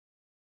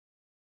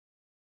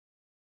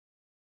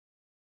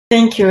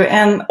Thank you.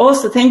 And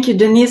also thank you,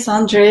 Denise,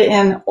 André,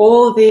 and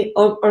all the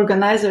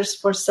organizers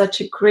for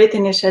such a great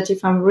initiative.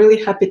 I'm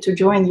really happy to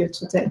join you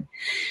today.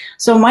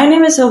 So my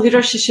name is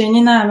Elvira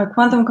Shishenina. I'm a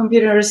quantum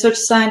computer research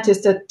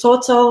scientist at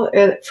Total,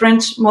 a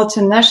French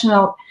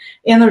multinational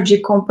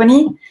energy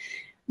company.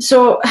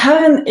 So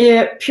having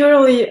a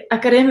purely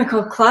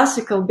academical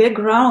classical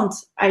background,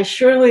 I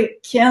surely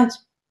can't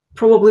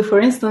probably, for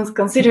instance,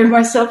 consider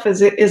myself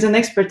as an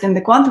expert in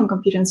the quantum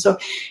computing. So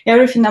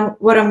everything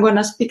what I'm going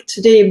to speak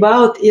today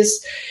about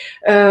is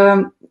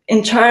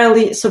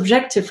entirely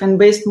subjective and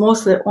based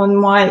mostly on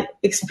my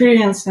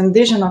experience and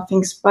vision of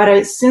things. But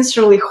I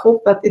sincerely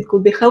hope that it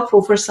could be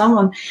helpful for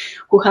someone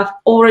who have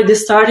already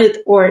started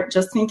or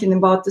just thinking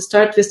about to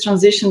start this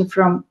transition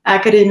from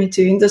academy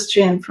to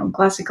industry and from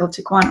classical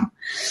to quantum.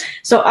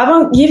 So I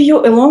won't give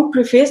you a long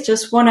preface,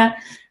 just want to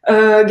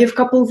give a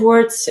couple of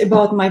words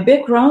about my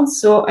background.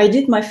 So I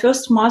did my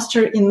first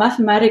master in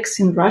mathematics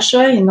in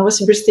Russia, in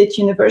Novosibirsk State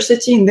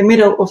University, in the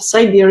middle of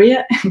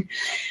Siberia.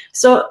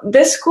 So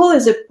this school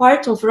is a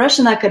part of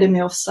Russian Academy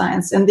of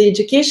Science, and the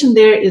education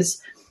there is,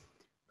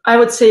 I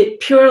would say,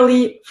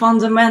 purely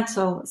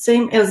fundamental,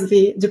 same as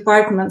the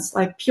departments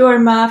like pure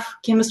math,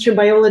 chemistry,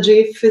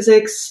 biology,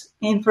 physics,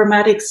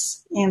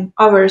 informatics, and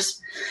others.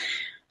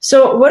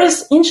 So what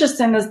is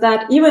interesting is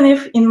that even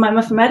if in my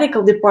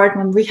mathematical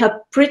department we had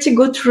pretty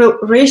good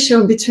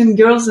ratio between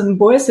girls and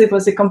boys, it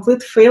was a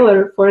complete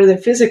failure for the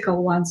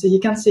physical one. So you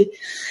can see,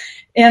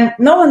 and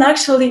no one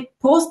actually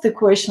posed the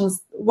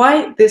questions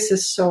why this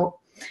is so.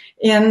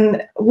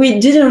 And we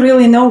didn't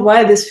really know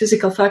why this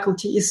physical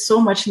faculty is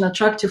so much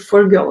unattractive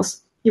for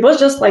girls. It was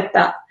just like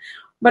that.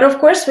 But of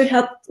course we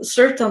had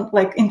certain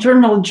like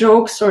internal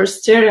jokes or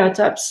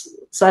stereotypes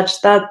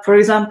such that, for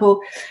example,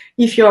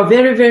 if you are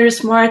very, very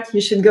smart,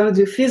 you should go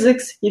do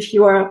physics. If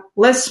you are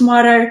less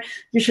smarter,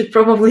 you should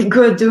probably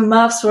go do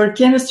maths or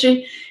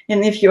chemistry.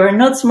 And if you are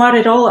not smart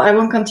at all, I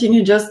won't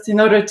continue just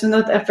in order to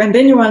not offend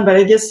anyone, but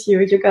I guess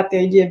you got the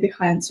idea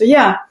behind. So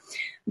yeah,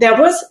 there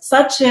was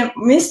such a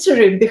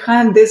mystery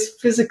behind this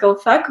physical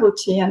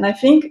faculty, and I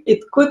think it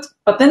could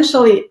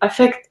potentially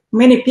affect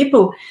many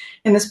people,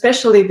 and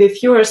especially the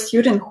fewer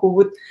students who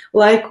would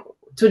like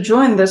to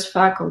join this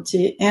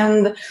faculty,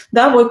 and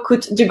that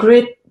could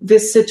degrade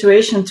this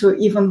situation to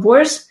even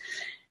worse.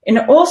 And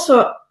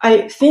also,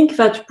 I think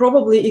that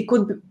probably it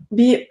could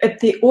be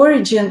at the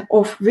origin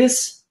of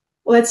this,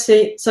 let's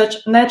say,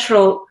 such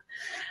natural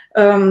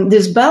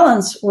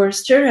disbalance or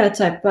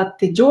stereotype, but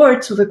the door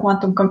to the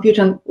quantum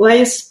computing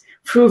lays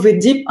through the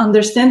deep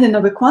understanding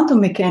of the quantum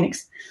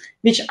mechanics,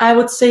 which I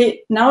would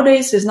say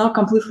nowadays is not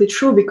completely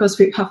true because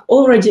we have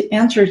already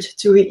entered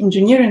to the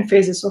engineering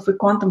phases of the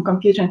quantum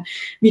computing,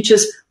 which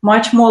is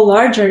much more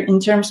larger in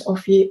terms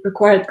of the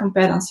required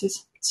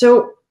competencies.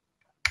 So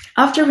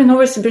after the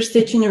Novosibirsk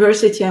State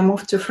University, I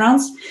moved to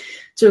France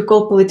to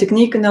École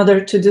Polytechnique in order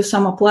to do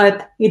some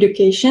applied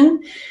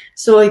education.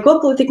 So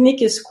École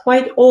Polytechnique is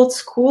quite old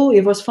school.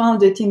 It was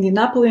founded in the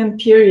Napoleon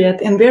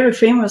period and very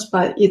famous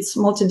by its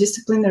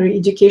multidisciplinary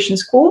education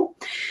school.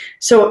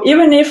 So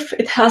even if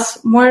it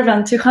has more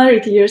than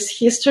 200 years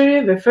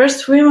history, the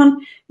first women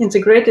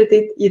integrated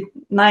it in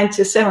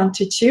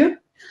 1972,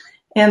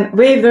 and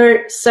we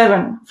were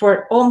 7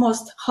 for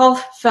almost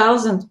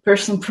 500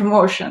 person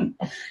promotion.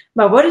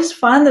 But what is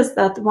fun is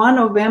that one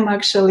of them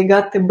actually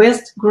got the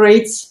best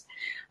grades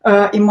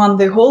among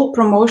the whole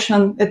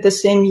promotion at the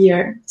same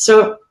year.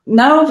 So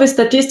now the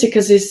statistic,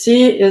 as you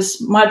see, is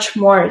much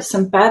more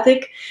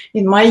sympathetic.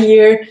 In my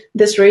year,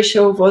 this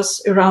ratio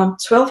was around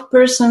 12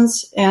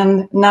 persons,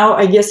 and now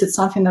I guess it's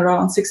something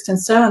around 16,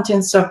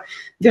 17. So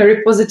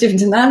very positive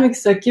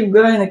dynamics. So keep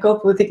going,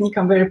 École Polytechnique.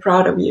 I'm very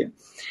proud of you.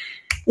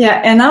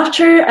 Yeah, and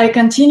after I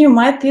continue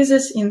my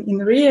thesis in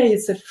RIA,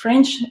 it's a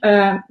French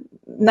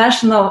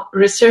National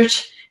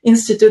Research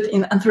Institute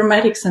in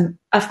Informatics and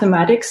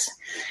Mathematics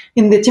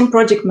in the team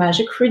project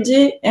Magic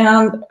 3D.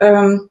 And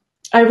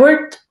I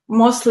worked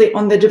mostly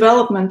on the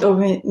development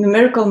of a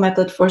numerical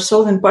method for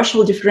solving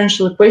partial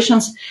differential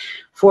equations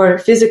for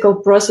physical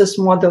process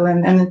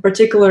modeling. And in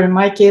particular, in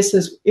my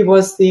cases, it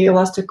was the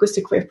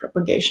elastoacoustic wave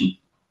propagation.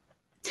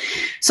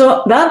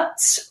 So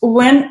that's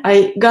when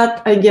I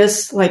got, I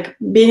guess, like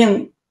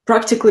being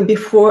practically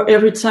before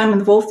every time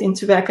involved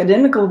into the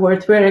academical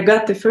world, where I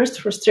got the first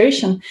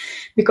frustration,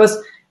 because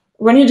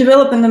when you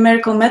develop a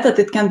numerical method,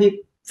 it can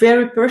be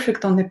very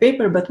perfect on the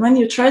paper, but when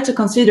you try to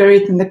consider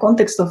it in the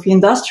context of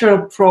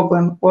industrial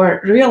problem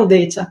or real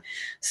data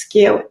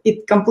scale,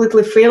 it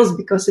completely fails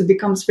because it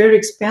becomes very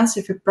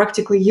expensive and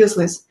practically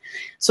useless.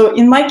 So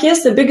in my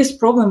case, the biggest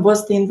problem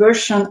was the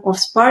inversion of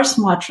sparse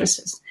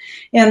matrices.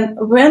 And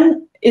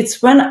when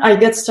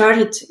I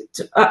started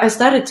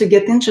to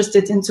get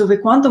interested into the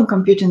quantum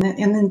computing,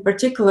 and in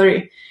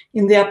particular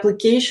in the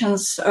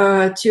applications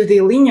to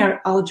the linear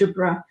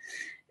algebra.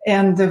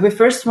 And the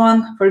first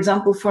one, for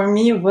example, for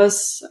me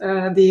was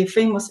the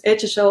famous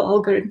HHL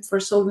algorithm for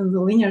solving the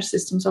linear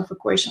systems of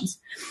equations.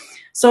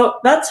 So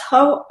that's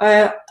how,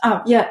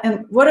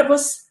 and what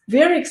was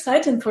very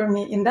exciting for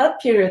me in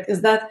that period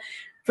is that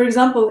for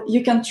example,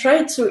 you can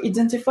try to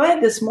identify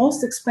this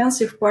most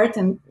expensive part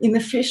and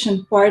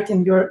inefficient part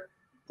in your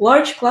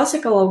large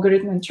classical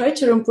algorithm and try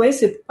to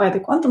replace it by the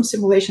quantum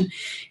simulation,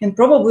 and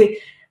probably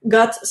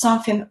got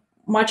something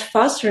much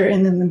faster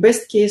and in the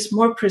best case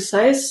more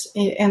precise,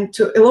 and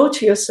to allow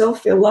to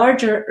yourself a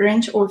larger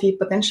range of the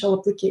potential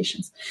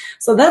applications.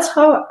 So that's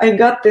how I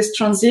got this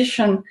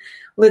transition,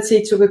 let's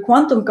say, to the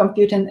quantum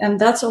computing, and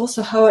that's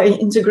also how I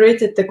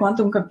integrated the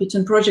quantum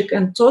computing project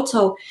and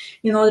Total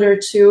in order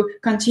to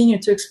continue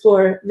to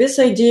explore this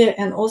idea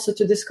and also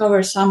to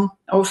discover some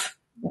of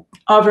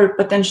other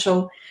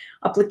potential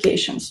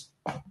applications.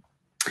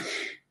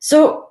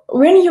 So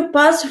when you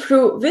pass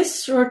through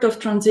this sort of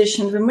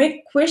transition, the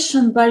main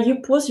question that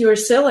you pose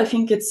yourself, I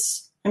think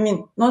it's,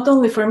 not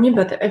only for me,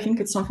 but I think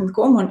it's something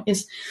common,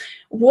 is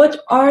what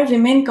are the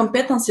main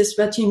competencies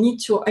that you need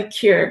to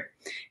acquire?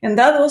 And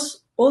that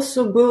was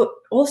also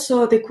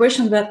the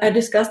question that I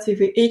discussed with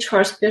the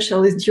HR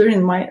specialist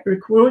during my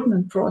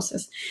recruitment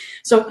process.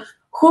 So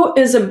who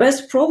is the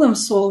best problem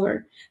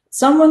solver?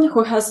 Someone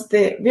who has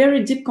the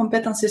very deep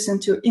competencies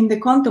in the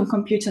quantum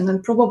computing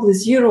and probably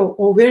zero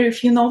or very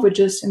few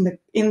knowledges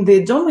in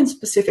the domain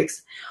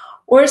specifics,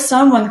 or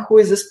someone who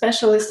is a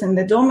specialist in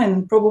the domain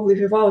and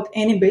probably without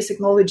any basic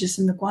knowledges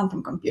in the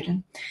quantum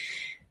computing.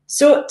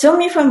 So tell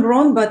me if I'm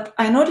wrong, but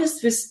I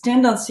noticed this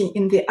tendency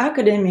in the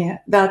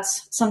academia that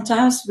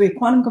sometimes we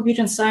quantum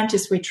computing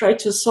scientists, we try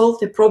to solve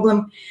the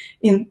problem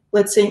in,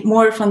 let's say,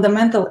 more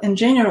fundamental and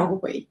general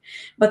way.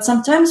 But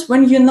sometimes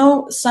when you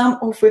know some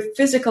of the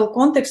physical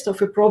context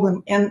of a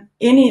problem and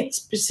any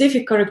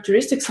specific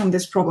characteristics on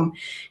this problem,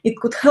 it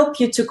could help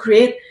you to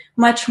create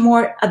much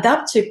more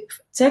adaptive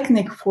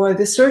technique for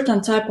the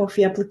certain type of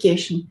the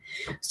application.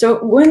 So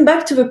going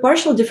back to the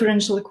partial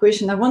differential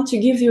equation, I want to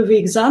give you the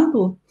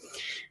example.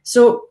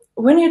 So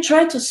when you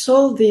try to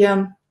solve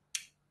the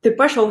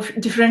partial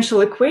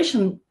differential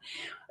equation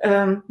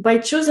by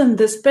choosing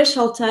the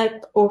special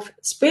type of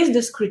space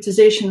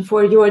discretization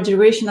for your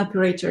derivation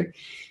operator,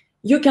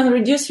 you can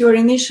reduce your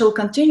initial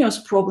continuous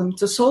problem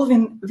to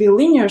solving the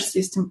linear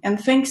system. And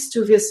thanks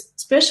to this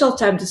special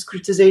type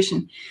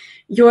discretization,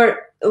 your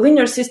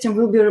linear system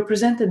will be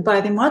represented by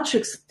the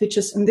matrix, which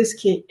is in this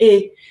case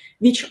A,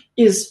 which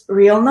is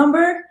real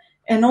number.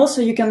 And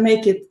also you can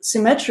make it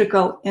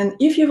symmetrical. And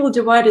if you will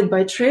divide it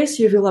by trace,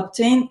 you will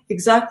obtain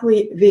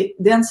exactly the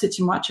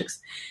density matrix.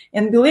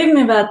 And believe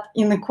me that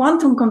in the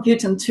quantum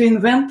computing, to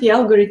invent the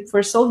algorithm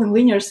for solving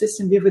linear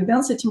system with a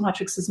density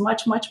matrix is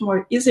much, much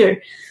more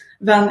easier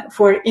than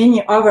for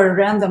any other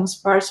random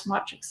sparse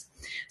matrix.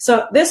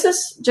 So this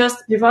is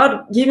just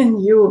without giving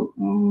you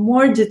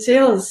more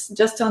details,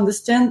 just to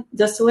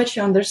let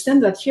you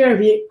understand that here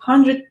we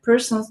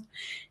 100%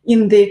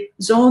 in the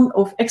zone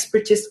of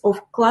expertise of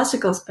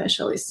classical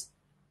specialists.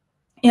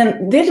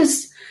 And this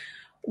is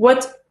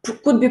what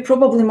could be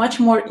probably much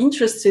more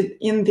interested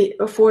in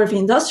for the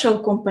industrial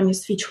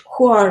companies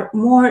who are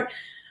more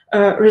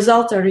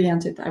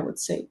result-oriented, I would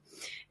say.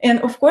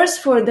 And of course,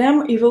 for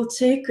them, it will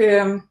take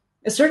a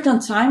certain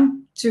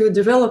time to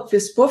develop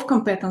these both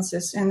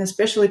competencies and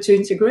especially to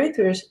integrate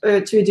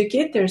to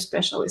educate their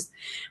specialists.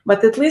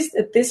 But at least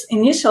at this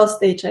initial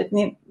stage, I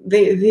think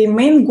the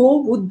main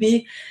goal would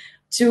be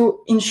to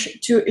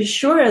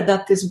ensure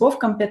that these both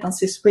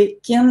competencies, we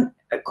can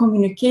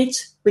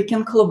communicate, we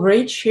can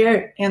collaborate,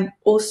 share, and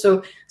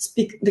also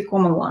speak the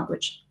common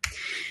language.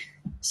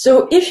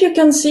 So if you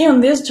can see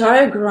on this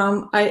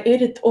diagram, I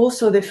added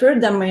also the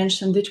third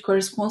dimension, which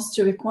corresponds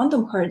to the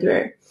quantum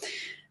hardware.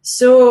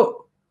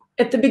 So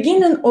at the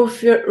beginning of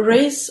the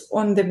race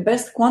on the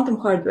best quantum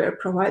hardware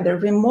provider,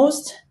 the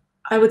most,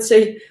 I would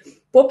say,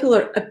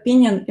 popular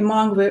opinion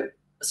among the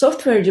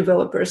software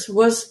developers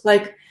was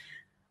like,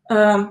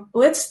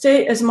 let's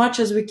stay as much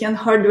as we can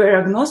hardware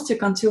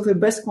agnostic until the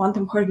best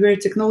quantum hardware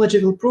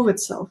technology will prove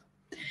itself.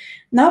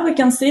 Now we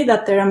can see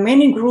that there are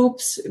many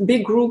groups,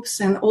 big groups,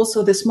 and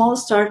also the small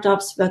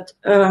startups that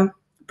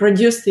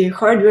produce the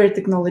hardware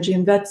technology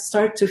and that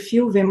start to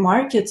fill the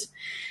market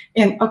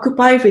and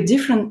occupy the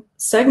different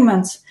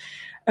segments,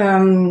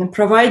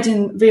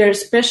 providing their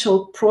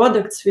special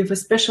products with a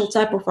special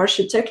type of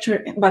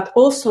architecture, but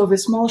also the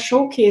small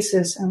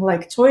showcases and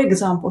like toy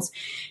examples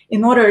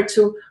in order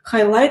to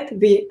highlight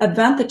the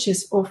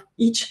advantages of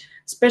each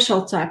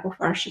special type of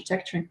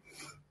architecture.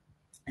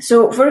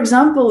 So, for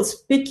example,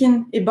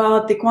 speaking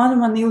about the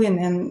quantum annealing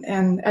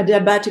and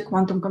adiabatic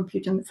quantum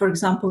computing, for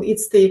example,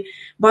 it's the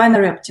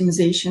binary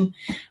optimization.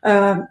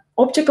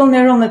 Optical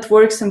neural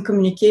networks and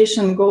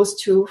communication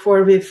goes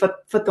for the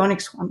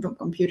photonics quantum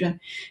computing.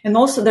 And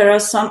also there are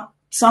some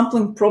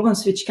sampling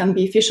problems which can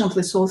be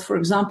efficiently solved, for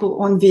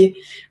example, on the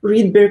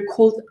Rydberg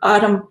cold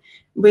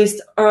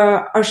atom-based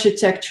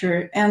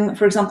architecture and,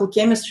 for example,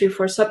 chemistry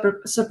for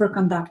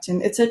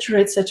superconducting,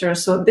 etc., etc.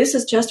 So this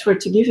is just to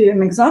give you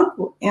an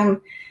example and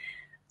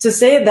to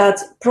say that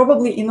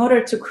probably in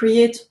order to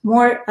create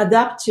more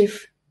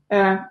adaptive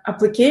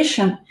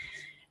application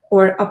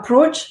or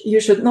approach,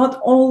 you should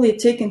not only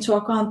take into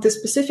account the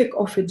specific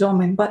of a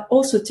domain, but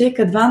also take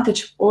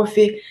advantage of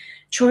the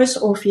choice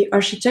of the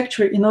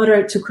architecture in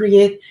order to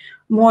create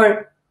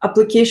more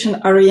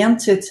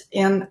application-oriented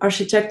and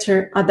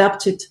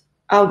architecture-adapted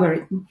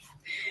algorithm.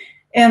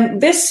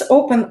 And this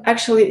opened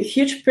actually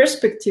huge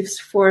perspectives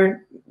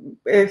for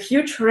a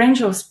huge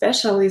range of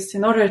specialists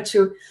in order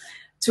to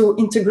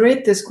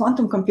integrate this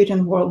quantum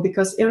computing world,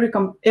 because every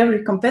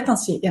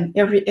competency and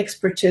every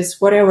expertise,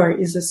 whatever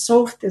is a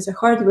soft, is a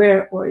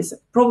hardware, or is a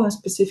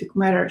problem-specific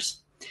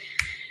matters.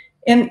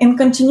 And in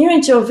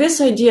continuity of this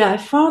idea, I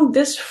found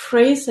this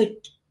phrase, I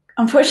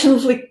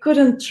unfortunately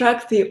couldn't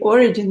track the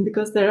origin,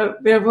 because there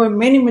were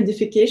many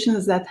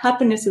modifications that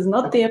happiness is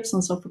not the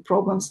absence of the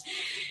problems,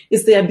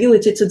 it's the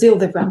ability to deal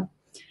with them.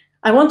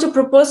 I want to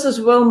propose as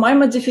well my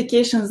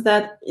modifications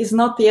that is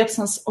not the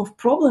absence of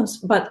problems,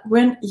 but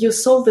when you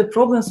solve the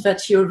problems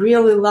that you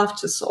really love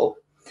to solve.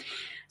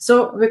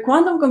 So the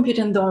quantum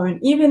computing domain,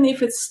 even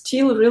if it's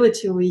still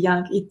relatively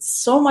young, it's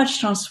so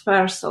much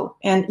transversal,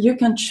 and you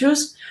can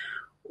choose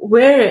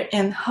where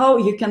and how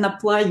you can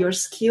apply your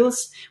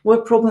skills,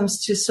 what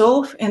problems to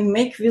solve, and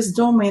make this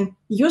domain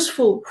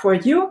useful for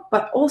you,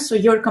 but also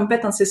your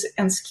competencies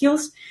and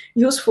skills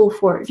useful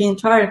for the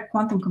entire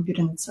quantum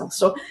computing itself.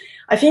 So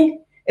I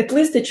think at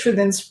least it should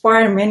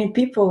inspire many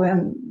people,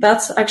 and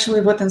that's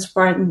actually what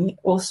inspired me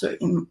also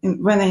in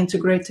when I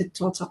integrated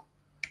Total.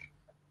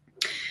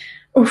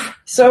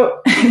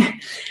 So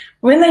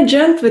when I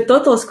joined the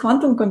Total's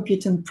quantum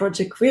computing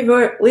project, we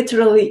were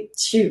literally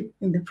two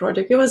in the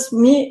project. It was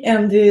me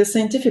and the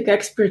scientific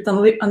expert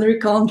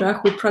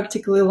André who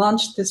practically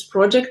launched this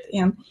project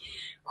and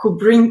who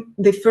bring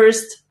the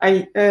first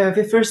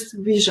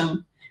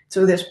vision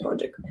to this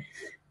project.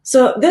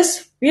 So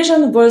this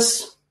vision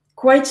was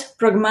quite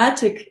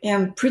pragmatic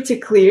and pretty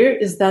clear,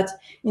 is that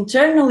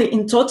internally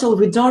in Total,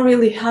 we don't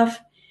really have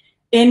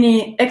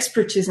any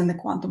expertise in the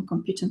quantum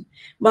computing,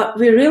 but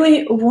we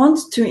really want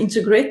to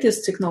integrate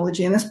this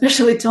technology, and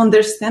especially to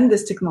understand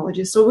this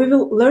technology. So we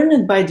will learn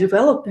it by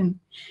developing.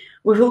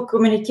 We will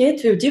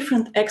communicate with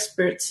different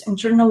experts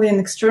internally and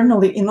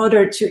externally in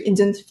order to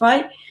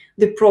identify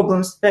the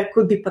problems that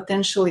could be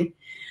potentially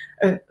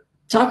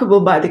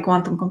talkable by the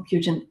quantum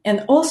computing.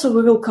 And also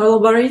we will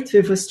collaborate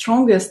with the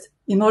strongest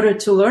in order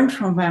to learn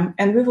from them,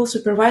 and we will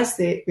supervise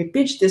we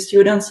teach the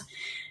students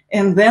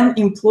and then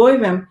employ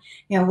them.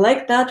 And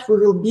like that, we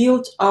will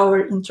build our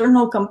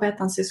internal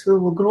competencies. We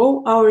will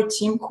grow our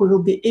team who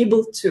will be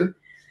able to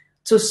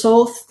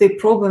solve the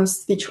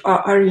problems which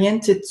are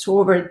oriented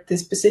toward the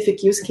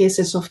specific use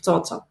cases of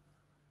Total.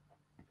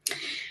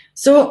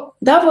 So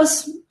that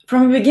was,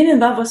 from the beginning,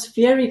 that was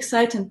very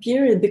exciting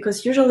period,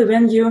 because usually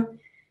when you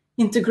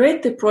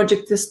integrate the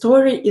project, the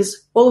story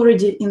is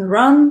already in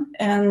run,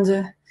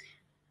 and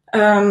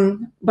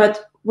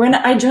but when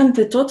I joined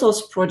the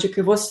Totals project,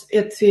 it was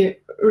at the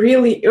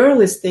really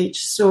early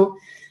stage. So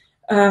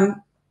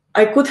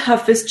I could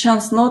have this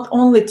chance not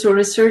only to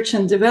research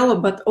and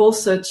develop, but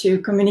also to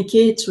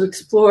communicate, to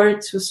explore,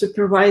 to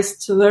supervise,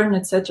 to learn,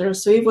 etc.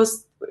 So it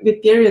was the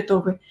period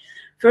of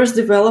first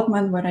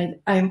development when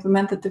I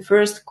implemented the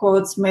first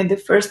codes, made the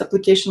first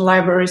application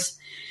libraries,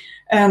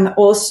 and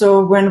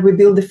also when we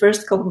built the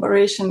first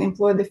collaboration,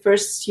 employed the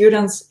first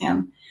students,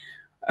 and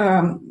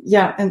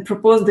and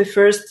proposed the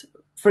first,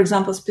 for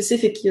example,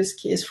 specific use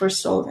case for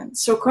solving.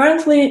 So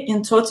currently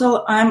in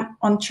Total, I'm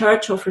on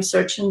charge of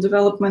research and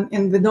development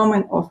in the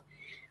domain of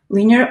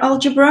linear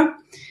algebra.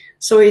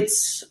 So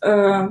it's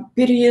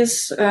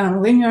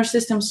PDS, linear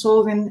system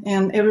solving,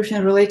 and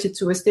everything related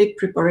to a state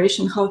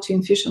preparation, how to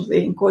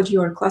efficiently encode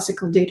your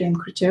classical data and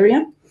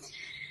criteria.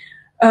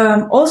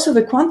 Also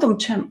the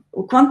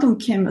quantum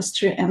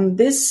chemistry, and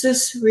this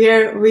is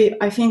where we,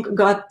 I think,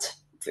 got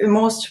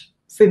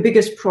the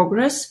biggest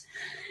progress.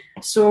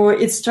 So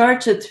it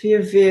started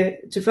with the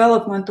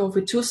development of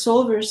the two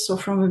solvers. So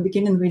from the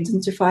beginning, we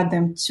identified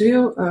them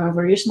two,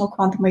 variational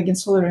quantum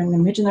eigensolver and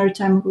imaginary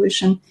time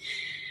evolution.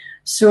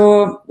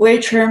 So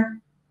later,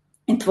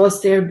 it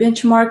was their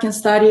benchmarking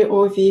study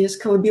of the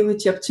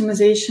scalability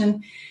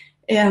optimization.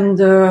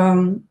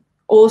 And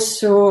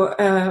also,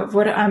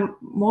 what I'm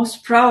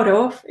most proud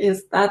of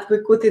is that we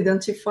could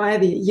identify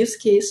the use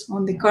case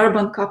on the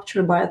carbon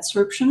capture by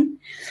adsorption,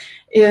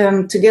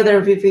 together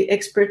with the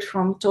expert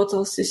from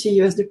Total CC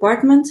US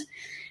department.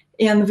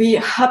 And we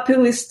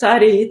happily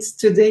study it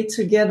today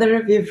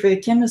together with the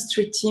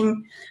chemistry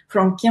team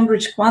from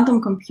Cambridge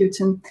Quantum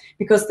Computing,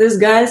 because these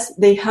guys,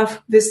 they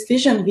have this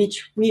vision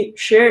which we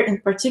share in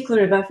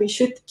particular, that we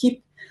should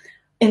keep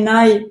an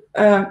eye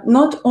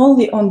not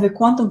only on the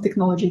quantum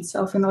technology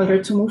itself in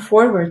order to move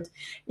forward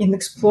in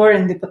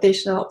exploring the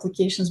potential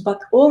applications, but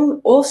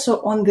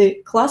also on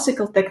the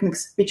classical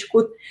techniques which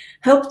could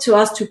help to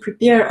us to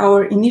prepare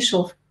our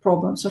initial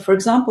problems. So for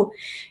example,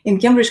 in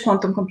Cambridge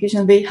Quantum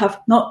Computing, they have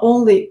not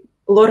only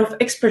a lot of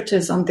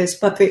expertise on this,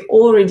 but they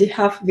already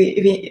have the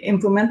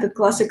implemented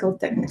classical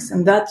techniques,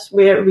 and that's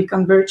where we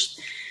converged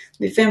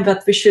with them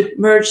that we should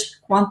merge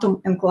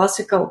quantum and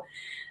classical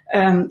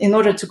in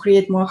order to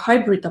create more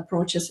hybrid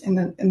approaches,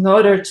 in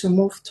order to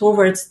move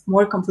towards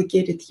more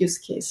complicated use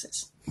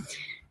cases.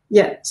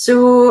 Yeah,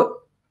 so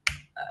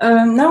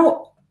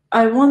now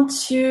I want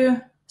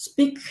to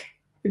speak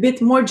a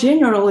bit more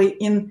generally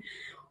in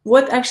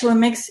what actually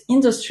makes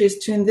industries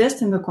to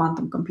invest in the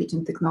quantum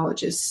computing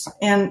technologies,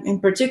 and in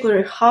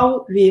particular,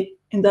 how the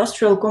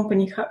industrial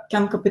company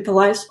can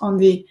capitalize on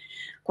the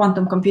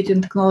quantum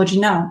computing technology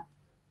now.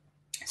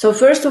 So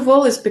first of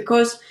all, it's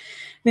because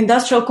the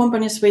industrial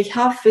companies, they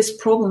have these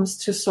problems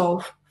to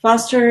solve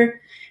faster,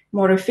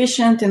 more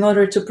efficient in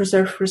order to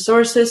preserve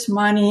resources,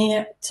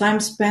 money, time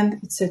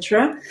spent,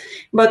 etc.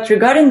 But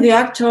regarding the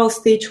actual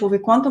stage of the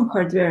quantum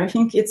hardware, I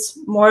think it's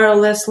more or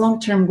less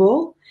long-term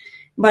goal,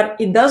 but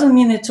it doesn't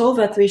mean at all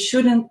that we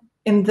shouldn't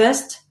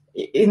invest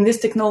in this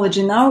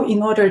technology now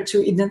in order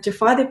to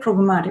identify the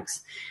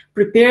problematics,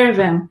 prepare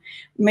them,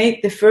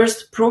 make the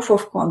first proof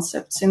of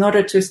concepts in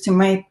order to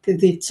estimate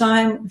the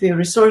time, the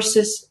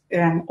resources,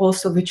 and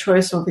also the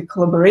choice of the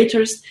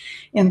collaborators,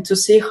 and to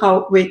see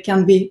how they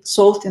can be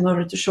solved in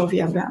order to show the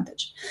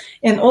advantage.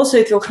 And also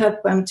it will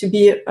help them to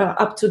be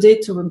up to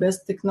date to the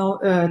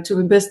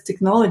best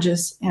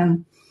technologies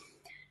and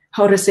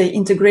how to say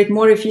integrate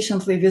more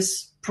efficiently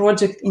this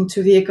project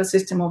into the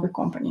ecosystem of the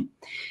company.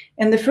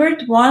 And the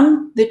third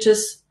one, which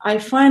is I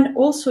find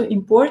also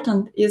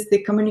important, is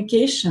the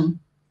communication,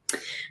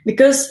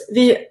 because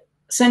the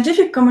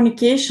scientific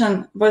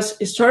communication was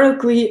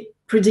historically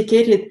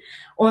predicated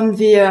on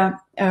the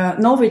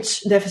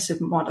knowledge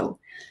deficit model.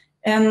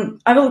 And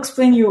I will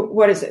explain you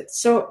what is it.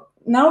 So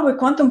now the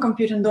quantum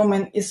computing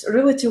domain is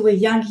relatively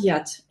young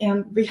yet,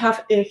 and we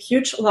have a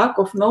huge lack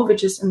of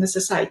knowledges in the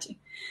society.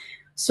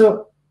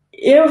 So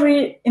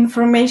every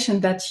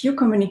information that you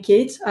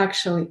communicate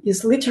actually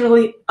is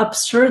literally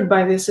absorbed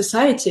by the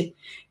society,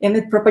 and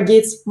it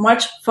propagates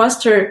much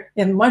faster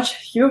and much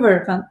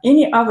fewer than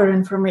any other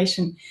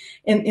information,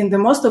 and in the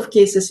most of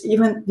cases,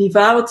 even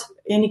without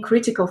any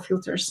critical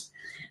filters.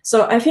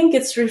 So I think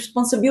it's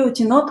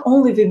responsibility not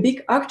only the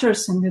big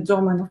actors in the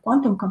domain of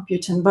quantum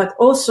computing, but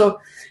also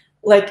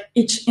like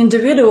each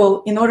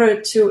individual in order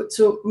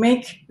to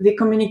make the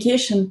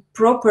communication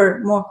proper,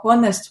 more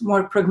honest,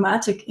 more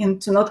pragmatic,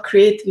 and to not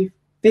create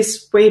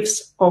these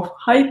waves of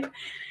hype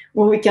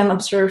what we can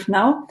observe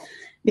now.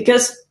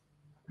 Because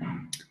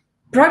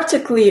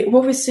practically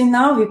what we see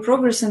now, the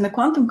progress in the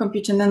quantum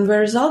computing and the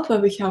result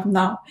what we have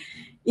now,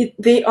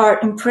 they are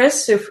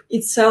impressive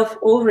itself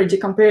already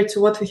compared to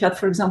what we had,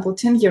 for example,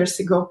 10 years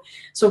ago.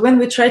 So when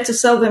we try to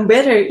sell them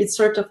better, it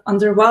sort of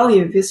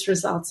undervalue these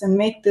results and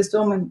make this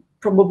domain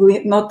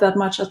probably not that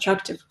much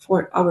attractive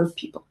for our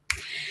people.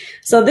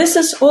 So this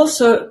is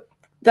also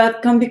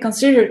that can be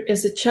considered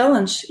as a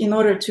challenge in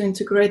order to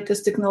integrate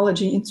this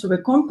technology into the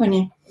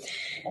company.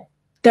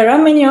 There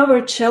are many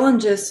other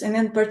challenges, and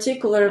in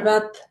particular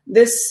that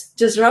this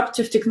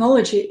disruptive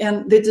technology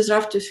and the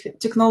disruptive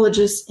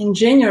technologies in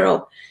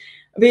general,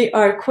 they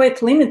are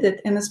quite limited,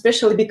 and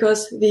especially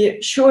because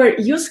the sure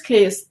use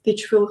case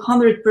which will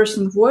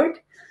 100%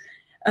 work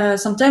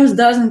sometimes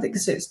doesn't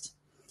exist.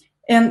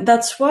 And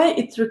that's why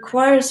it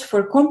requires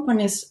for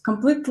companies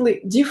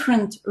completely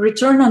different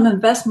return on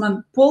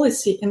investment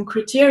policy and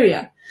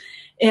criteria.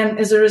 And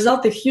as a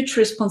result, a huge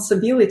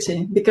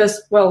responsibility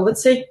because, well,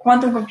 let's say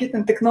quantum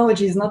computing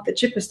technology is not the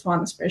cheapest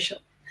one,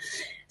 especially.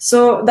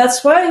 So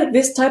that's why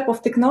this type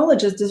of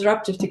technologies,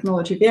 disruptive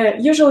technology, they are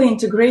usually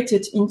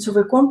integrated into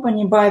the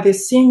company by the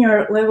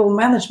senior level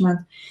management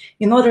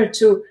in order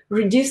to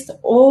reduce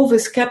all the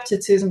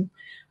skepticism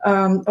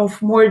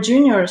of more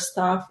junior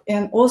staff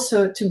and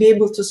also to be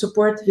able to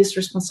support this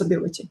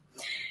responsibility.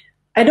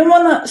 I don't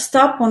want to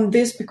stop on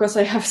this because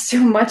I have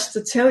still much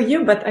to tell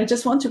you, but I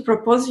just want to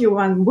propose you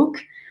one book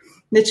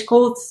that's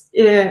called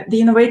The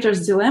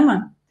Innovator's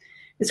Dilemma.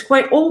 It's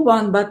quite old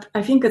one, but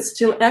I think it's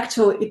still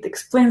actual. It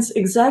explains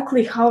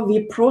exactly how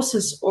the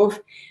process of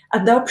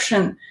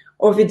adoption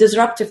of a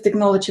disruptive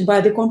technology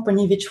by the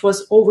company, which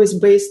was always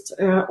based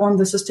on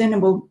the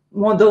sustainable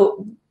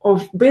model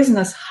of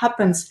business,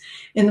 happens,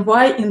 and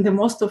why in the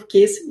most of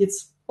cases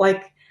it's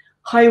like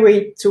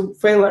highway to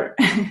failure.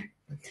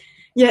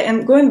 Yeah,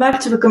 and going back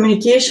to the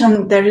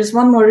communication, there is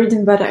one more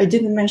reading that I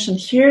didn't mention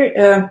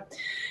here,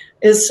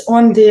 is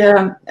on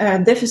the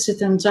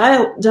deficit and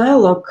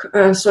dialogue.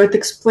 So it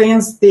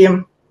explains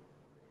the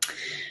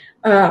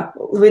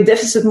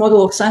deficit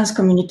model of science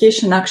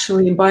communication,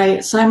 actually, by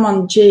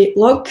Simon J.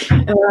 Locke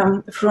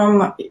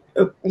from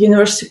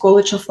University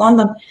College of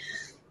London.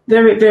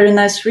 Very, very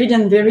nice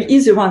reading, very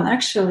easy one,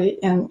 actually,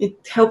 and it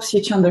helps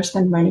you to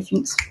understand many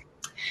things.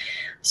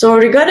 So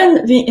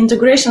regarding the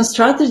integration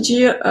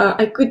strategy,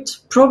 I could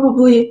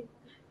probably,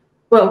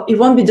 well, it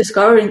won't be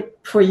discovering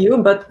for you,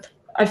 but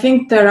I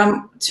think there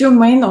are two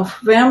main of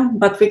them,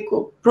 but we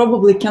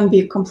probably can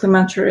be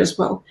complementary as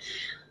well.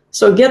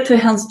 So get the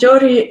hands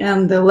dirty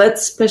and let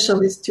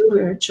specialists do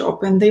their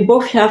job. And they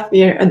both have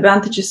their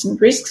advantages and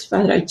risks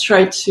that I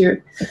try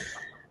to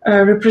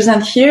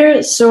represent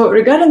here. So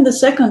regarding the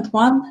second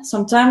one,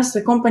 sometimes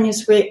the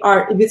companies, they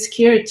are a bit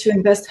scared to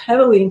invest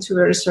heavily into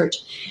the research,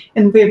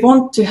 and they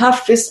want to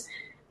have this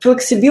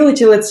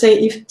flexibility, let's say,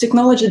 if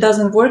technology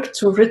doesn't work,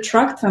 to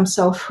retract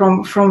themselves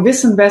from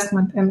this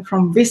investment and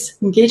from this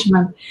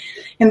engagement.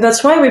 And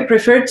that's why we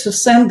prefer to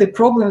send the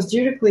problems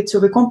directly to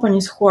the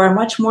companies who are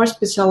much more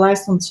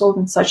specialized on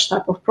solving such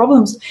type of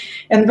problems,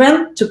 and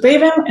then to pay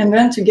them and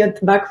then to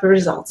get back the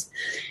results.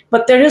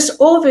 But there is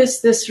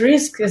always this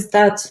risk is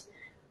that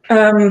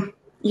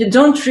you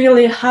don't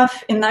really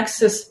have an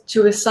access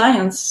to the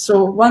science.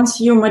 So once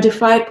you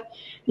modify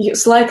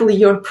slightly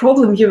your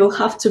problem, you will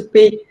have to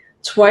pay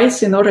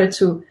twice in order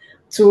to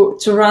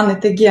run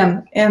it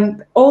again.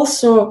 And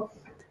also,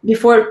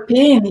 before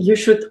paying, you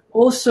should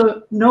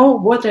also know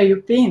what are you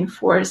paying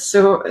for.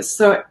 So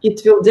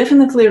it will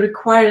definitely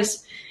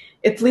requires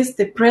at least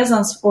the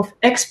presence of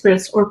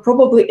experts, or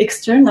probably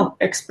external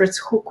experts,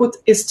 who could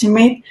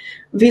estimate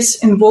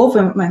this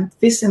involvement,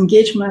 this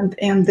engagement,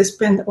 and the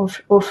spend of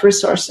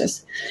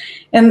resources.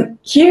 And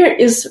here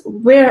is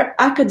where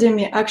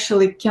academia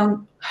actually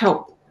can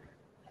help.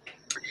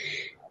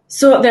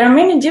 So there are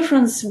many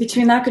differences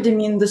between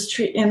academia and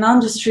industry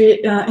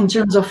in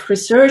terms of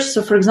research.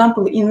 So, for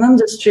example, in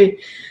industry,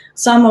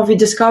 some of the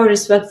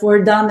discoveries that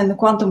were done in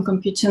quantum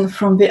computing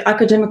from the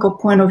academical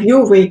point of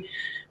view, we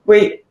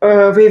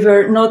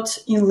were not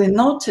easily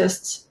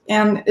noticed.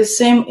 And the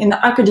same in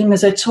academia,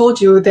 as I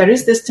told you, there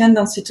is this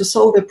tendency to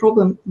solve the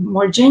problem in a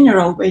more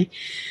general way,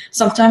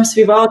 sometimes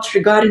without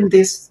regarding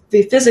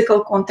the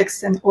physical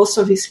context and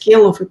also the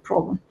scale of the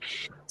problem.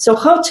 So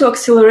how to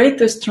accelerate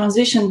this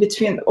transition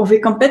of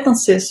the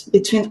competencies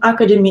between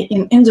academia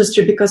and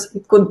industry, because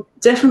it could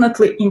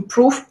definitely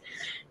improve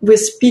the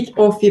speed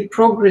of the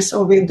progress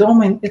of the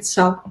domain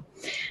itself.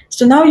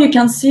 So now you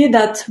can see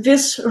that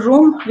this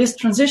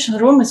transition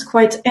room is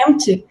quite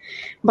empty,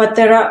 but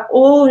there are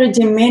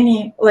already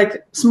many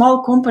like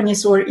small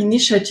companies or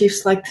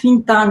initiatives like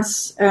think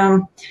tanks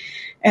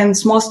and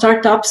small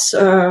startups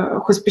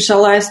who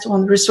specialized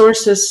on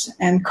resources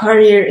and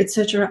career,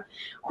 etc.,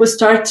 who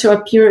start to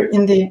appear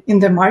in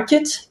the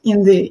market,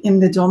 in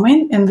the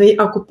domain, and they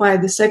occupy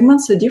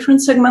the different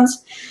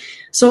segments.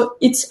 So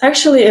it's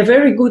actually a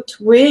very good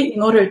way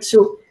in order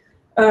to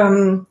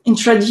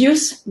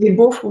introduce the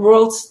both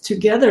worlds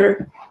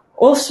together,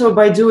 also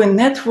by doing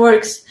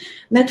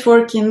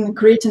networking,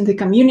 creating the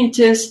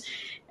communities,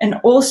 and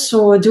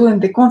also doing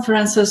the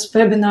conferences,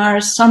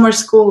 webinars, summer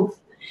school.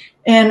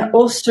 And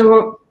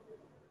also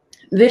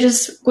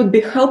could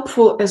be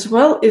helpful as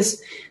well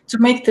is to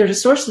make the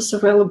resources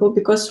available,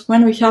 because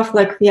when we have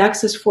like the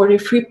access for the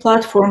free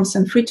platforms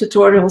and free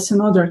tutorials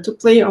in order to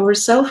play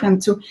ourselves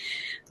and to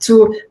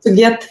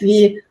get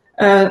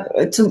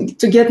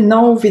to get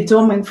know the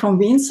domain from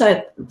the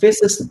inside,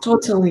 this is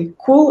totally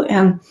cool,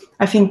 and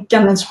I think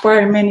can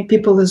inspire many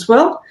people as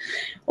well.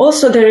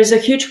 Also, there is a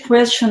huge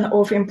question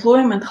of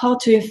employment, how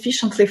to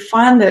efficiently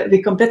find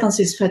the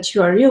competencies that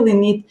you really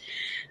need.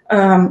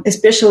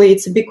 Especially,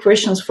 it's a big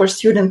question for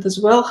students as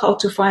well, how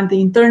to find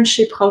the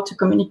internship, how to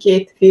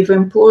communicate with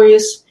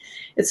employees,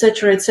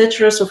 etc.,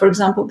 etc. So, for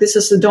example, this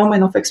is the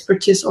domain of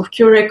expertise of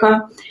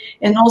Eureka,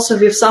 and also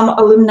with some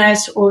alumni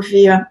of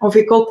the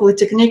École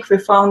Polytechnique, we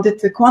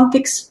founded the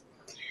Quantix,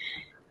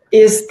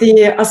 is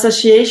the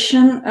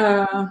association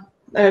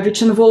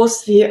which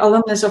involves the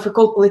alumni of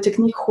École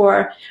Polytechnique who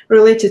are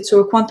related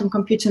to quantum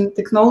computing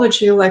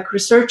technology, like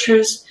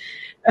researchers,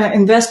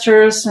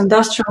 investors,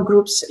 industrial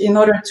groups, in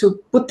order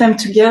to put them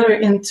together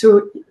and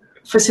to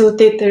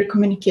facilitate their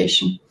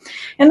communication.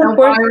 And of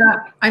course,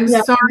 I'm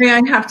sorry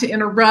I have to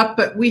interrupt,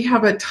 but we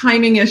have a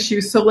timing issue.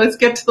 So let's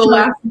get to the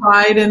last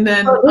slide and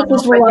then.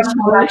 This is the last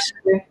one,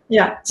 actually.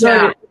 Yeah,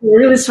 sorry,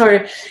 really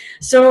sorry.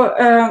 So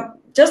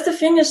just to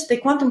finish, the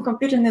quantum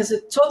computing is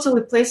a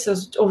totally place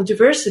of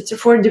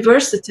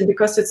diversity,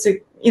 because it's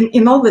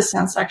in all the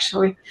sense,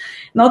 actually,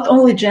 not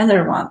only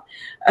gender one.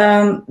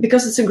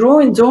 Because it's a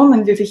growing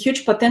domain with a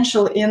huge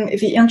potential, in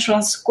the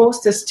entrance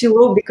cost is still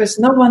low, because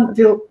no one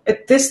will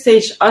at this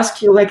stage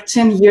ask you like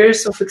 10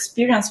 years of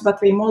experience, but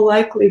they more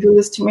likely will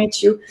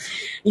estimate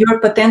your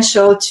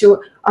potential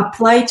to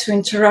apply, to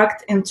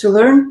interact, and to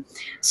learn.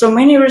 So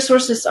many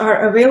resources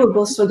are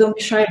available, so don't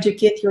be shy,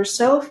 educate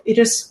yourself. It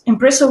is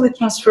impressively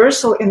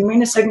transversal, and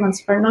many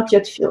segments are not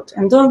yet filled.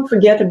 And don't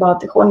forget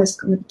about the honest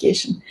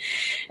communication.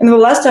 And the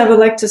last I would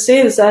like to say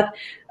is that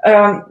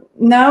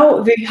now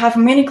we have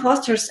many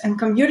clusters and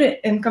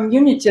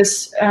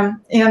communities,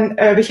 and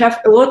we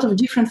have a lot of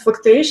different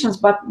fluctuations,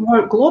 but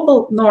more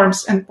global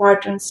norms and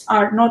patterns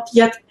are not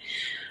yet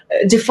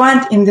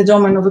defined in the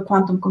domain of the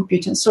quantum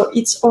computing. So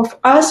it's of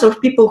us,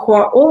 of people who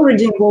are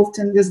already involved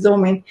in this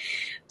domain,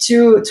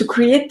 to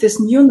create these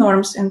new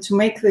norms and to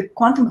make the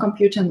quantum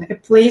computing a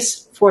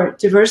place for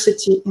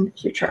diversity in the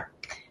future.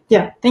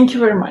 Yeah, thank you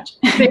very much.